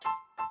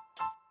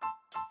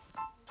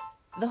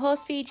The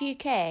Horsefeed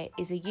UK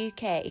is a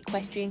UK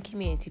equestrian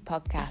community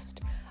podcast.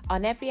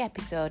 On every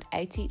episode,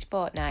 out each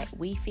fortnight,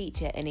 we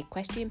feature an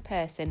equestrian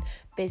person,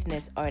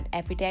 business or an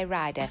everyday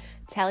rider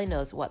telling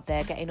us what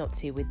they're getting up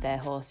to with their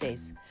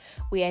horses.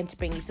 We aim to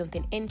bring you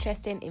something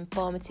interesting,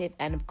 informative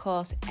and of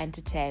course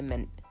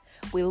entertainment.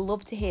 We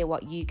love to hear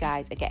what you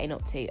guys are getting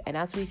up to, and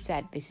as we've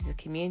said, this is a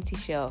community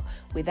show.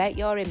 Without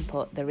your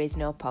input, there is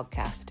no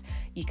podcast.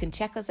 You can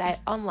check us out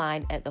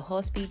online at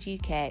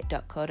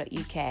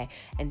thehorsefeeduk.co.uk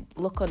and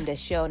look under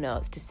show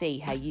notes to see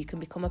how you can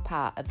become a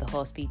part of the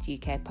Horsefeed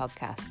UK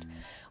podcast.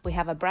 We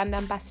have a brand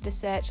ambassador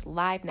search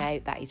live now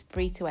that is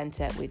free to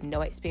enter with no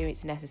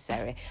experience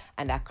necessary,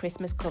 and our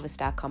Christmas cover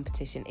star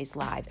competition is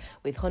live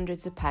with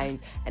hundreds of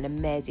pounds and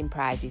amazing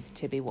prizes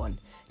to be won.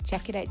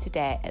 Check it out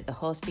today at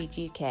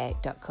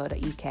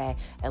thehorsefeeduk.co.uk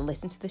and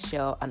listen to the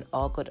show on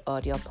all good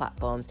audio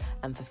platforms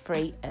and for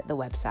free at the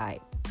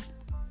website.